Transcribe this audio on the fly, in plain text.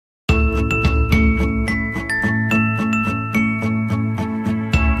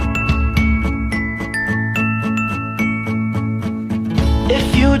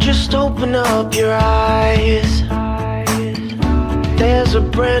Just open up your eyes. There's a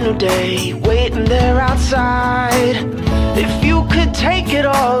brand new day waiting there outside. If you could take it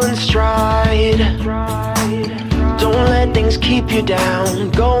all in stride, don't let things keep you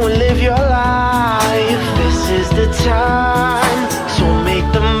down. Go and live your life. This is the time, so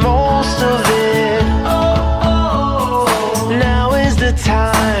make the most of it. Now is the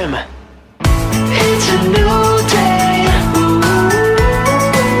time. It's a new day.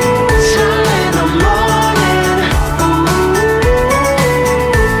 Sun in the morning.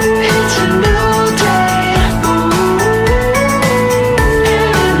 It's a new day.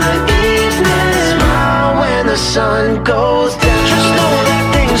 And in the evening, smile when the sun goes down. Just know that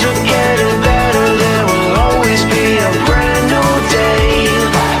things are getting better. There will always be a brand new day.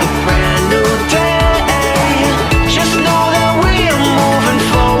 A brand new day. Just know that we are moving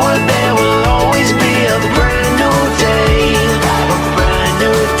forward. There will always be a brand new day. A brand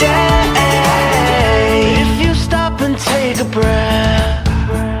new day. If you stop and take a breath,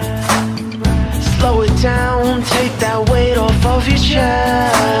 slow it down, take that weight off of your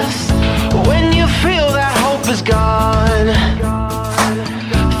chest. When you feel that hope is gone,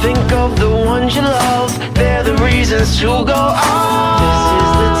 think of the ones you love. They're the reasons to go on. This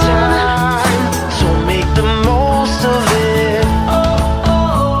is the time, so make the most of it.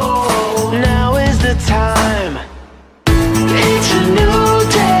 Now is the time. It's a new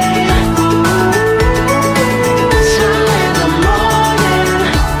day. Sun in the morning.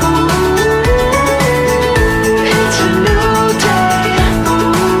 It's a new day.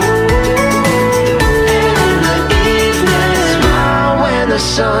 And in the evening, smile when the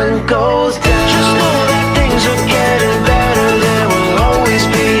sun goes down. Just know that things are getting better. There will always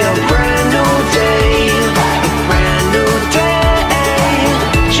be a brand new day. A brand new day.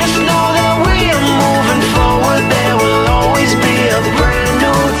 Just know that we are moving forward. There will always be a brand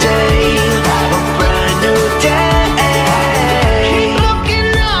new day. A brand new day. Keep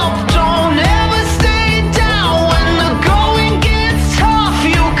looking up, don't ever stay down. When the going gets tough,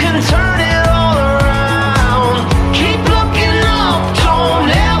 you can turn it all around. Keep looking up, don't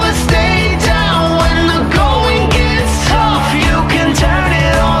ever stay down. When the going gets tough, you can turn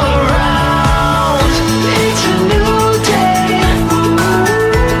it all around. It's a new day.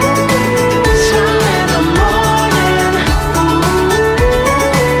 Sun in the morning.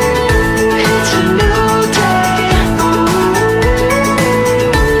 It's a new day.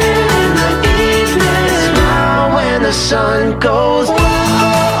 And in the evening, smile when the sun goes down.